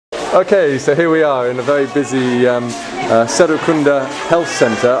Okay, so here we are in a very busy Serukunda Health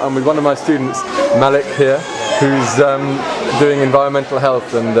Centre. I'm with one of my students, Malik here, who's doing environmental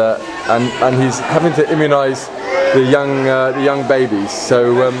health and he's having to immunise the young babies.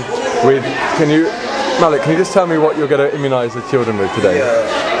 So Malik, can you just tell me what you're going to immunise the children with today?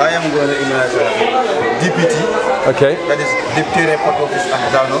 Yeah, I am going to immunise DPT. Okay. That is diphtheria, pertussis and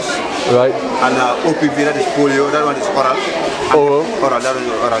tetanus. Right. And OPV, that is polio. That one is oral. Oral. Oral. That one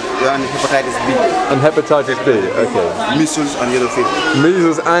is oral. And hepatitis B. And hepatitis B. Okay. Measles and yellow fever.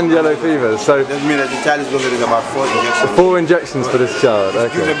 Measles and yellow fever. So that means that the child is going to get about 4 injections. 4 injections for this child.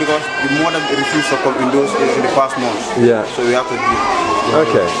 Okay. Because the mother refused to come indoors in the past months. Yeah. So we have to give.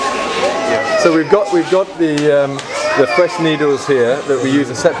 Okay. Yeah. So we've got the fresh needles here that we use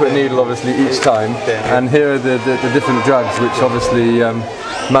a separate needle obviously each time, and here are the different drugs which obviously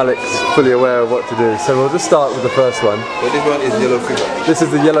Malik's fully aware of what to do. So we'll just start with the first one. So this one is yellow fever. This is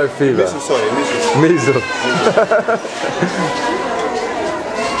the yellow fever. Measles, sorry, measles. Measles.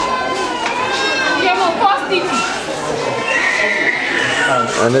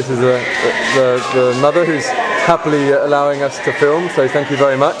 And this is the mother who's happily allowing us to film, so thank you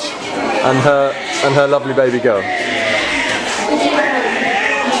very much, and her lovely baby girl.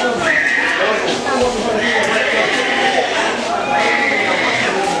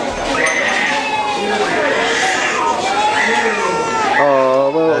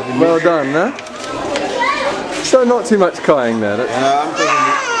 Oh, well done, huh? So not too much crying there. I'm taking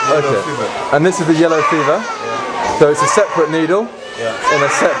the yellow fever. And this is the yellow fever. Yeah. So it's a separate needle.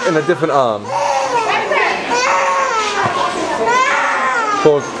 Yeah. In a different arm.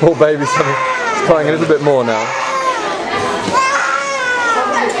 Poor baby, he's crying a little bit more now.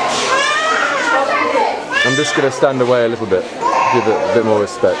 I'm just going to stand away a little bit, give it a bit more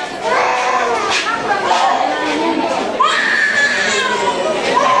respect.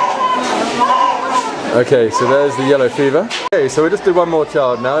 Okay, so there's the yellow fever. Okay, so we'll just do one more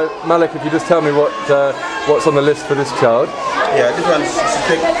child now. Malik, if you just tell me what's on the list for this child. Yeah, this one should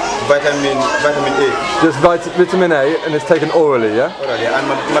take vitamin A. Just vitamin A, and it's taken orally, yeah? Orally, and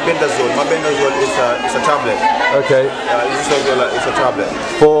mebendazole. Mebendazole is a tablet. Okay. It's a tablet.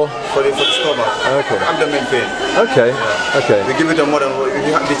 For the stomach. Okay. Abdomen pain. Okay. Yeah. Okay. We give it the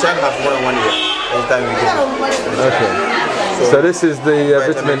child has more than 1 year. Every time we give it. Okay. So this is the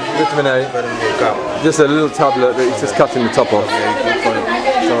vitamin A. Just a little tablet that he's just cutting the top off.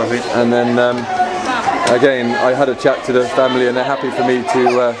 And then again, I had a chat to the family, and they're happy for me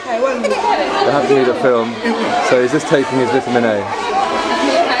to film. So he's just taking his vitamin A.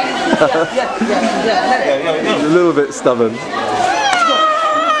 He's a little bit stubborn.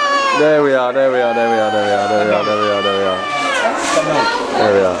 There we are. There we are.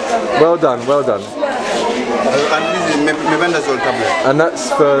 Well done. Well done. And this is mebendazole tablet. And that's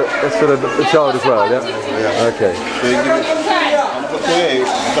for the child as well, yeah? Yeah. Okay. So you give it.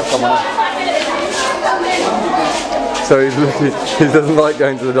 So he doesn't like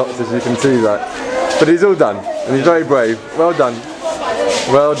going to the doctors, you can see that. But he's all done, and he's very brave. Well done.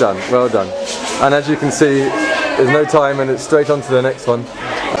 Well done, well done. And as you can see, there's no time and it's straight on to the next one.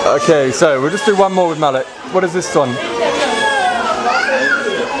 Okay, so we'll just do one more with Malik. What is this one?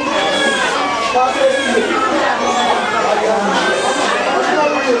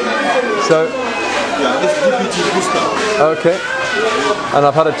 So, this DPT booster. Okay, and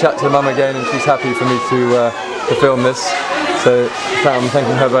I've had a chat to the mum again, and she's happy for me to film this. So I'm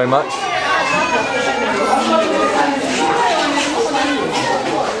thanking her very much.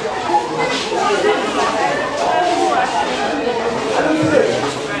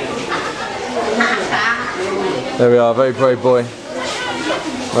 There we are, very brave boy.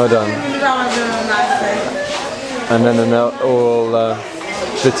 Well done. And then an oral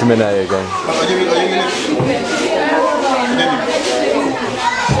vitamin A again.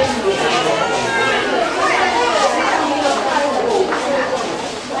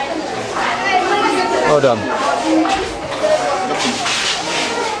 Well done.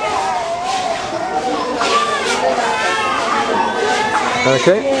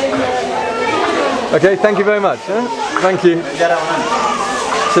 Okay. Okay, thank you very much. Thank you.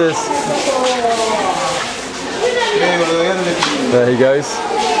 Cheers. There he goes.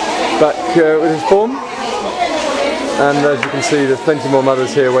 Back with his form. And as you can see, there's plenty more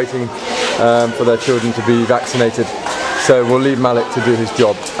mothers here waiting for their children to be vaccinated. So we'll leave Malik to do his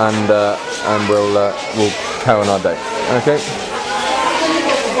job, and we'll carry on our day. Okay.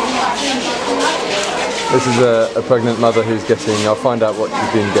 This is a pregnant mother who's getting. I'll find out what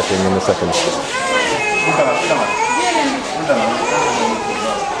she's been getting in a second.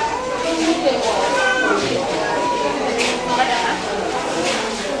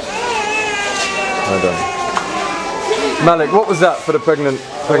 Well done. Malik, what was that for the pregnant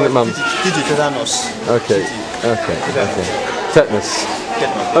mums? Tetanus. Okay. Tetanus.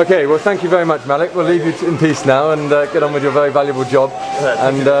 Okay, well thank you very much, Malik. We'll leave you in peace now and get on with your very valuable job.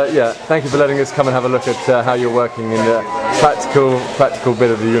 And yeah, thank you for letting us come and have a look at how you're working in the practical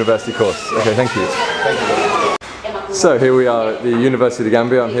bit of the university course. Okay, thank you. So here we are at the University of the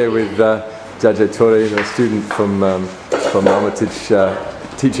Gambia. I'm here with Jaje Toure, a student from Armitage,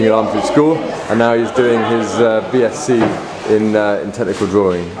 teaching at Armitage School, and now he's doing his BSc in technical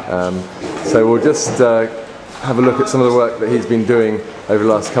drawing. So we'll just have a look at some of the work that he's been doing over the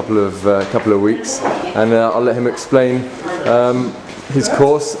last couple of weeks, and I'll let him explain his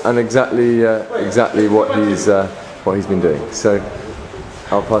course and exactly what he's been doing. So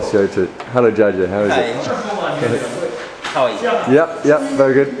I'll pass you over to. Hello, Jaje. How is it? How are you? Yep,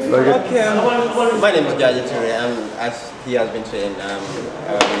 very good, very good. Okay, my name is Georgetown, and as he has been saying,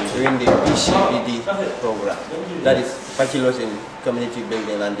 doing the PCBD program. That is Bachelor's in Community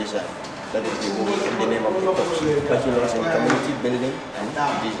Building and Design. That is the name of the course, Bachelor's in Community Building and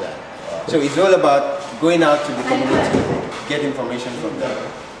Design. So it's all about going out to the community, get information from them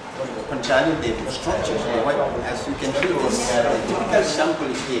concerning the structures. As you can see, the typical sample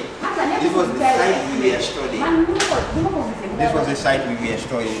is here. This was the site we were studying. This was the site we were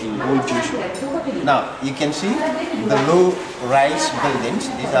studying in Georgetown. Now, you can see the low-rise buildings.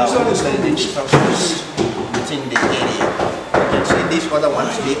 These are all the building structures within the area. You can see these other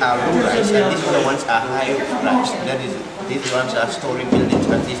ones, they are low-rise, and these other ones are high-rise. That is, these ones are story buildings,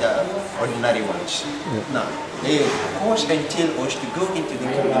 and these are ordinary ones. Now, the course entails us to go into the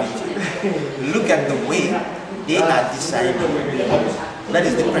community, look at the way they are deciding. That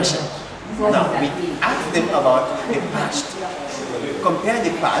is the present. Now, we ask them about the past, compare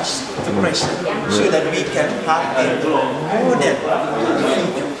the past to present, so that we can have a model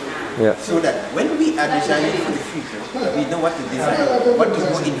future. Yeah. So that when we are designing for the future, we know what to design, what to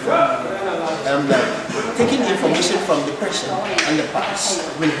go in for. Taking information from the present and the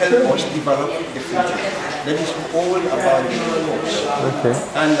past will help us develop the future. That is all about the course. Okay.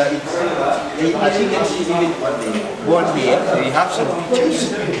 And as you can see even on the board here, we have some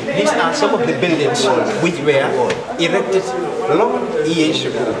pictures. These are some of the buildings which were erected long years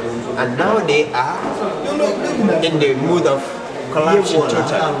ago, and now they are in the mood of collapsing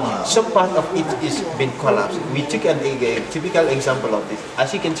totally. Some part of it is been collapsed. We took a typical example of this.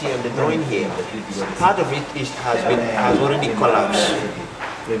 As you can see on the drawing here, part of it has already collapsed.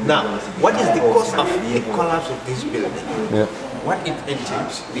 Now, what is the cause of the collapse of this building? Yeah. What it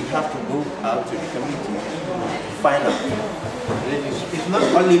entails, we have to go out to the community to find out. It's not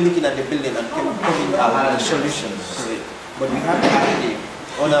only looking at the building and coming out with solutions to it, but we have to ask the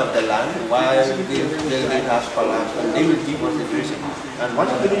owner of the land why the building has collapsed, and they will give us the reason. And one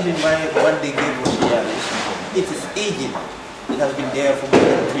of the reasons why what they gave us here is it is aging. It has been there for more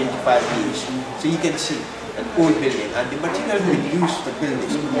than 25 years. So you can see an old building, and the material we used to build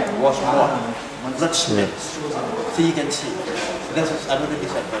this was wood, not cement. So you can see this is another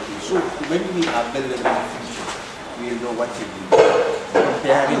disadvantage. So when we are building in the future, we will know what to do,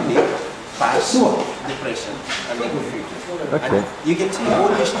 comparing the past, the present, and the future. Okay. And you can see all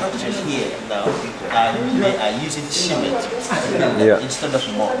the structures here now, they are using cement instead of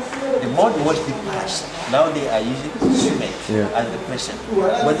mud. The mud was the past. Now they are using cement as the present.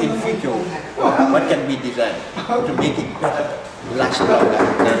 But in future, what can be designed to make it better, last longer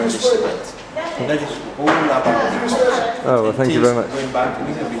than the cement? That is all about the process. Oh, well, thank you very much. Going back to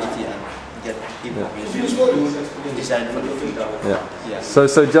the community and get information design for the future. Yeah. So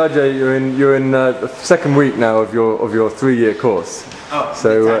Jaje, you're in the second week now of your 3-year course. Oh,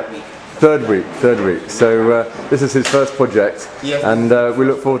 so third week. So this is his first project, and we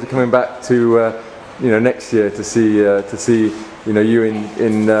look forward to coming back to next year to see you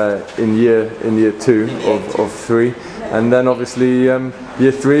in year 2 of 3, and then obviously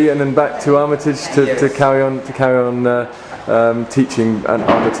year 3, and then back to Armitage to carry on teaching at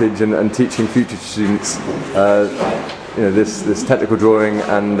Armitage and teaching future students this technical drawing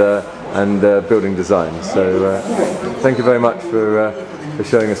and building design. So thank you very much for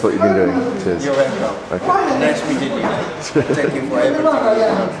showing us what you've been doing. Cheers. You're welcome. Okay. Nice meeting you. Thank you for everything.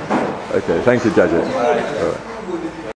 Okay, thank you, Jaje. All right.